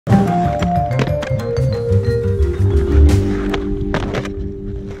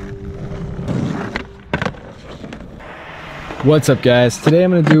What's up guys? Today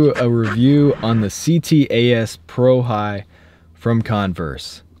I'm going to do a review on the CTAS Pro High from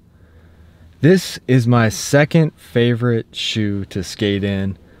Converse. This is my second favorite shoe to skate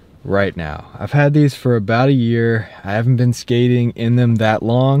in right now. I've had these for about a year. I haven't been skating in them that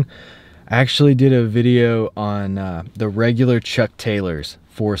long. I actually did a video on the regular Chuck Taylors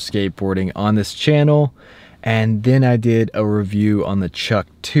for skateboarding on this channel, and then I did a review on the Chuck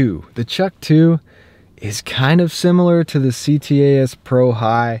 2. The Chuck 2 is kind of similar to the CTAS Pro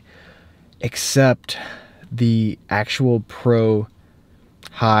High, except the actual Pro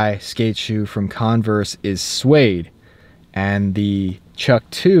High skate shoe from Converse is suede and the Chuck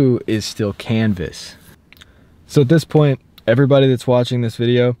 2 is still canvas. So at this point, everybody that's watching this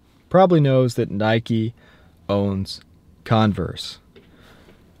video probably knows that Nike owns Converse.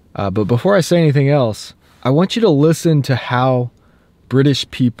 But before I say anything else, I want you to listen to how British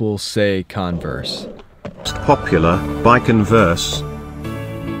people say Converse. Popular by CONVERSE.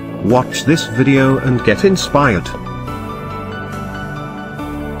 Watch this video and get inspired.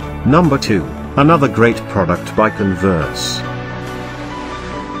 Number 2. Another great product by CONVERSE.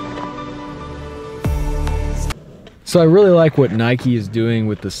 So I really like what Nike is doing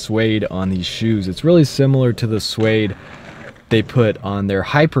with the suede on these shoes. It's really similar to the suede they put on their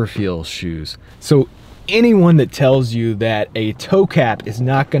Hyperfeel shoes. So anyone that tells you that a toe cap is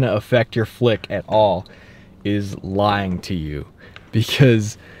not going to affect your flick at all is lying to you,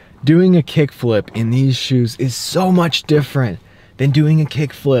 because doing a kickflip in these shoes is so much different than doing a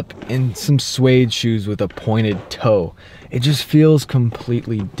kickflip in some suede shoes with a pointed toe. It just feels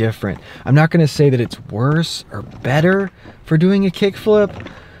completely different. I'm not going to say that it's worse or better for doing a kickflip,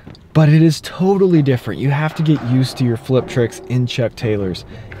 but it is totally different. You have to get used to your flip tricks in Chuck Taylors,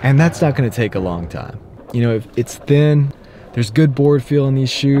 and that's not going to take a long time. You know, if it's thin, there's good board feel in these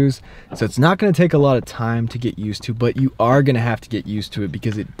shoes, so it's not going to take a lot of time to get used to, but you are going to have to get used to it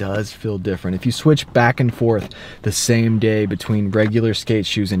because it does feel different. If you switch back and forth the same day between regular skate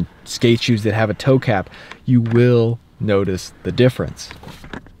shoes and skate shoes that have a toe cap, you will notice the difference.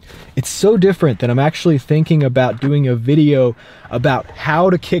 It's so different that I'm actually thinking about doing a video about how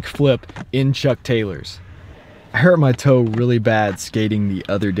to kickflip in Chuck Taylors. I hurt my toe really bad skating the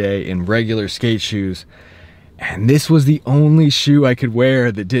other day in regular skate shoes, and this was the only shoe I could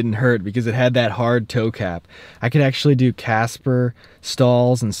wear that didn't hurt because it had that hard toe cap. I could actually do Casper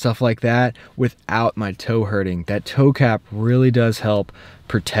stalls and stuff like that without my toe hurting. That toe cap really does help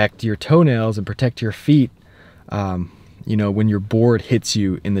protect your toenails and protect your feet, you know, when your board hits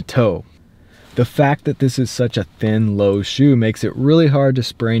you in the toe. The fact that this is such a thin, low shoe makes it really hard to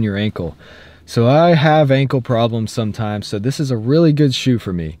sprain your ankle. So I have ankle problems sometimes, so this is a really good shoe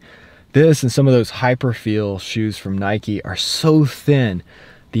for me. This and some of those Hyperfeel shoes from Nike are so thin.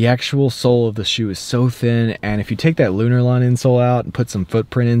 The actual sole of the shoe is so thin, and if you take that Lunarlon insole out and put some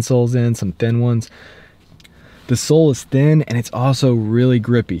footprint insoles in, some thin ones, the sole is thin and it's also really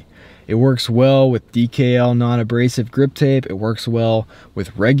grippy. It works well with DKL non-abrasive grip tape. It works well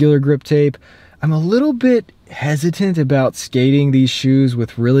with regular grip tape. I'm a little bit hesitant about skating these shoes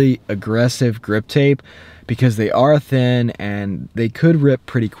with really aggressive grip tape because they are thin and they could rip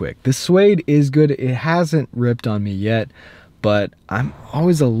pretty quick. The suede is good. It hasn't ripped on me yet, but I'm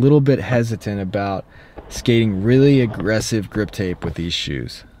always a little bit hesitant about skating really aggressive grip tape with these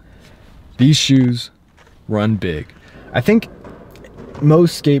shoes. These shoes run big. I think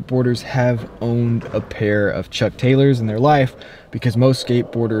most skateboarders have owned a pair of Chuck Taylors in their life because most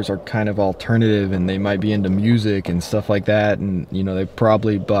skateboarders are kind of alternative and they might be into music and stuff like that, and you know, they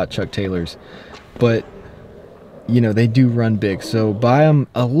probably bought Chuck Taylors, but you know, they do run big. So buy them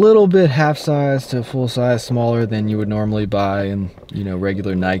a little bit half size to full size smaller than you would normally buy in, you know,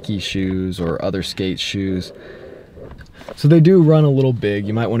 regular Nike shoes or other skate shoes. So they do run a little big.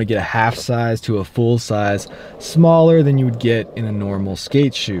 You might want to get a half size to a full size smaller than you would get in a normal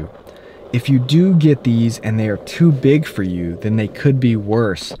skate shoe. If you do get these and they are too big for you, then they could be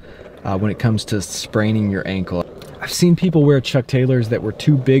worse when it comes to spraining your ankle. I've seen people wear Chuck Taylors that were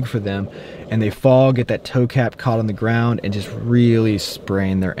too big for them and they fall, get that toe cap caught on the ground and just really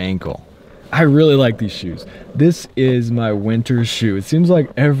sprain their ankle. I really like these shoes. This is my winter shoe. It seems like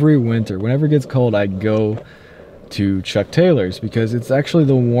every winter, whenever it gets cold, I go to Chuck Taylors because it's actually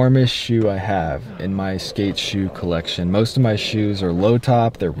the warmest shoe I have in my skate shoe collection. Most of my shoes are low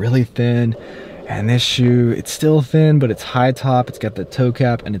top, they're really thin, and this shoe, it's still thin, but it's high top, it's got the toe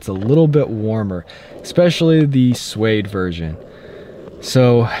cap, and it's a little bit warmer, especially the suede version.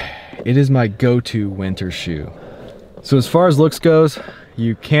 So it is my go-to winter shoe. So as far as looks goes,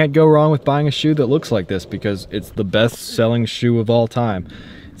 you can't go wrong with buying a shoe that looks like this because it's the best selling shoe of all time.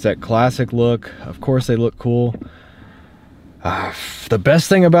 It's that classic look. Of course they look cool. The best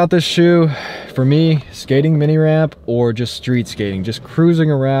thing about this shoe, for me, skating mini ramp or just street skating, just cruising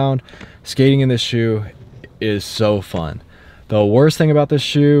around, skating in this shoe is so fun. The worst thing about this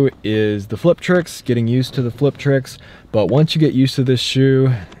shoe is the flip tricks, getting used to the flip tricks. But once you get used to this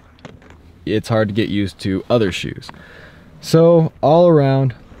shoe, it's hard to get used to other shoes. So all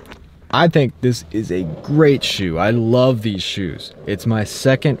around, I think this is a great shoe. I love these shoes. It's my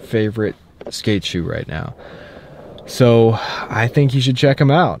second favorite skate shoe right now. So I think you should check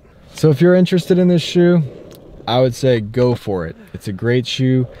them out. So if you're interested in this shoe, I would say go for it. It's a great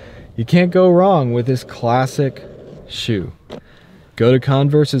shoe. You can't go wrong with this classic shoe. Go to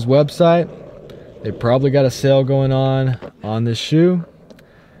Converse's website. They probably got a sale going on this shoe.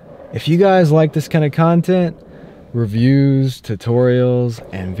 If you guys like this kind of content, reviews, tutorials,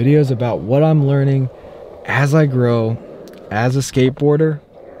 and videos about what I'm learning as I grow as a skateboarder,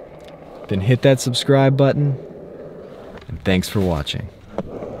 then hit that subscribe button. And thanks for watching.